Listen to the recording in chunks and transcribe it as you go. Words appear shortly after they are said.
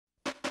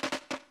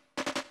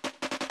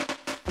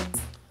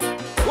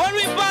When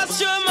we pass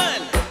through,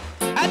 man,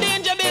 a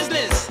danger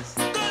business.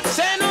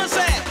 Say no,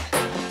 say.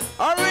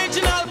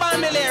 Original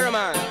Bandelero,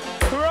 man.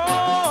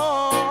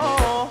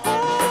 Roll.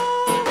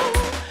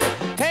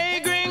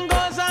 Hey,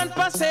 gringos and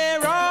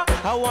pasero,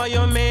 how want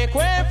you make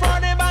way for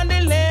the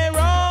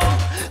Bandelero?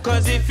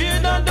 Cause if you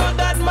don't do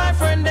that, my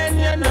friend, then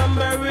your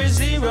number is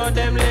 0.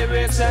 Them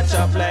lyrics are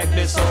chopped like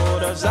the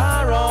soda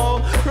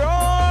Zaro.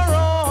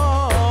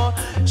 Roll.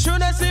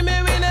 Should I see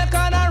me win a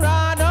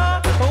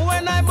Colorado?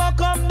 When I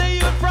buck up the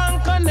youth from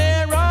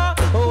Conero.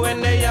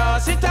 When they all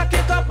sit a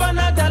kick up and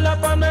a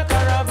gallop on the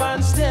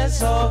caravan stay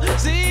so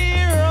 0.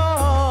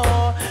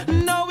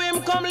 Now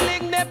him come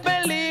lick the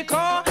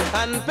pelico,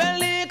 and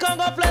pelico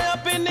go fly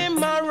up in the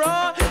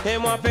marrow.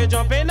 Him want to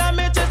jump in and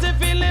me chest, he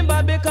feeling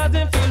bad because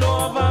him feel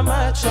over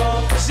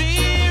macho.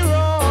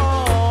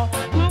 0.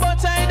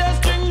 But I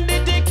just drink the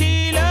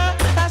tequila,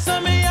 I saw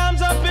me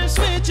arms up in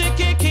sweet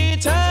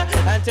chiquita.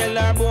 Until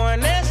our born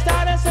they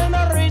started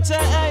senorita,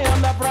 I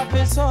am the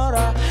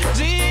professora.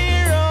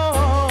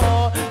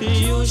 0.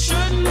 You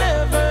should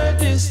never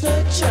diss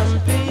the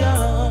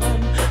champion.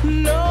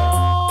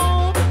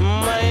 No,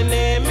 my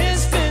name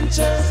is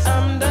Pinchers,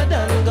 I'm the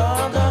Dan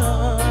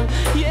Gorgon.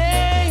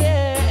 Yeah,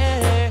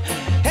 yeah.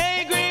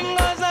 Hey,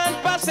 gringos and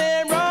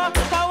pasero,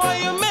 how will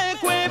you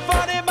make way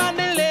for the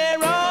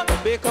Bandelero?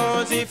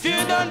 Because if you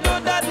don't do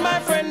that, my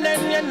friend,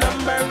 then your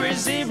number is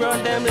 0.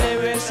 Them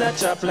lyrics are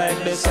chopped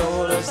like the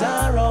soul of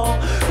Zaro.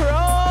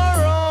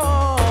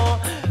 Roll.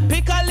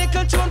 Pick a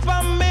little tune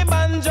from me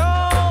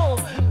banjo,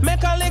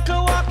 make a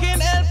little walk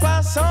in El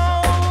Paso.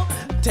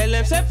 Tell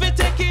them if we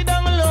take it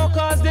down low,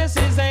 cause this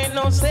is ain't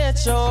no stage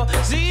show.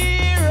 0.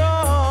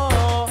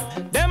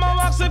 Them a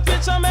wax the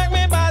picture make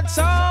me bad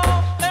so.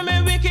 Them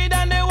me wicked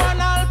and they want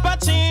Al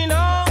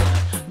Pacino.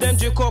 Them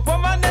you cope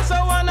over there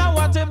so wanna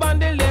what a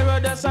Bandelero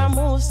that's a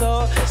move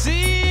so. 0.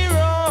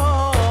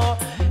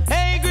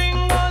 Hey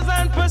gringos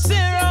and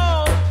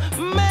pasero,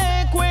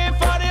 make way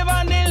for the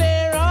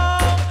Bandelero.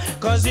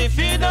 Cause if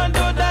you don't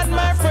do that,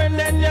 my friend,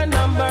 then your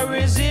number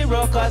is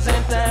 0. Cause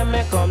in time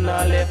may come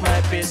now left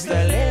my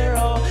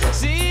pistolero.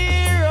 0.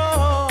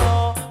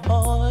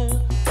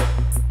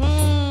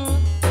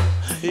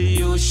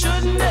 You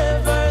should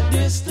never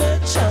diss the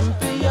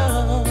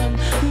champion.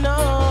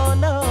 No,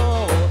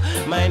 no.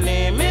 My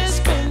name is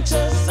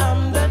Pinchers,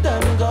 I'm the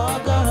Dan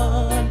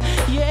Gorgon.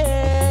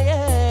 Yeah,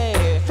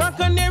 yeah.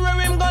 Franconero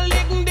him go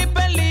lick the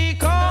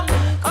pelico.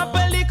 A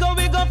pelico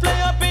we go fly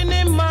up in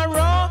the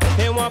marrow.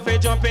 He want to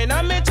jump in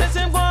and me chase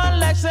him go on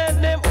like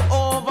said them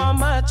over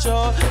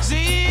macho. 0.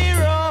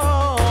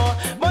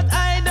 But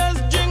I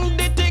just drink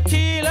the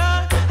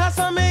tequila, I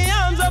saw me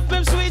arms up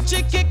him sweet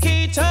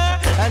chiquita.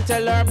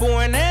 Until her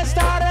born and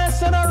started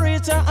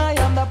senorita, I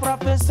am the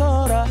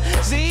professora.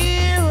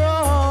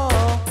 0.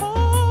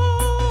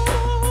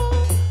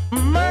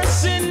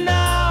 Mercy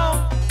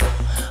now.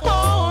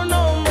 Oh,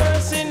 no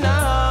mercy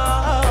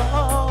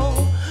now.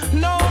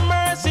 No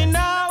mercy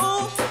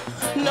now.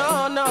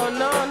 No, no,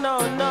 no, no,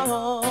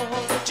 no.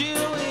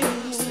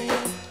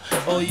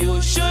 Oh,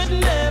 you should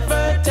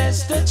never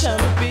test the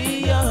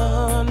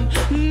champion.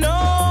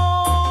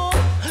 No,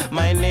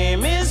 my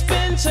name is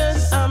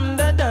Pinchers, I'm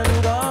the Dan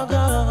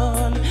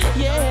Gorgon.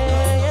 Yeah,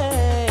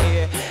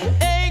 yeah.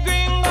 Hey,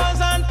 gringos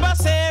and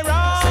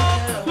pasero,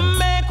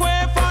 make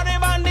way for the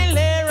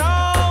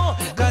Bandelero.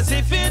 Cause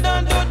if you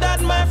don't do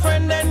that, my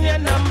friend, then your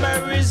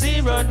number is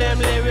 0. Them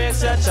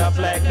lyrics are chopped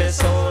like the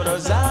soda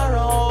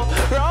Zaro.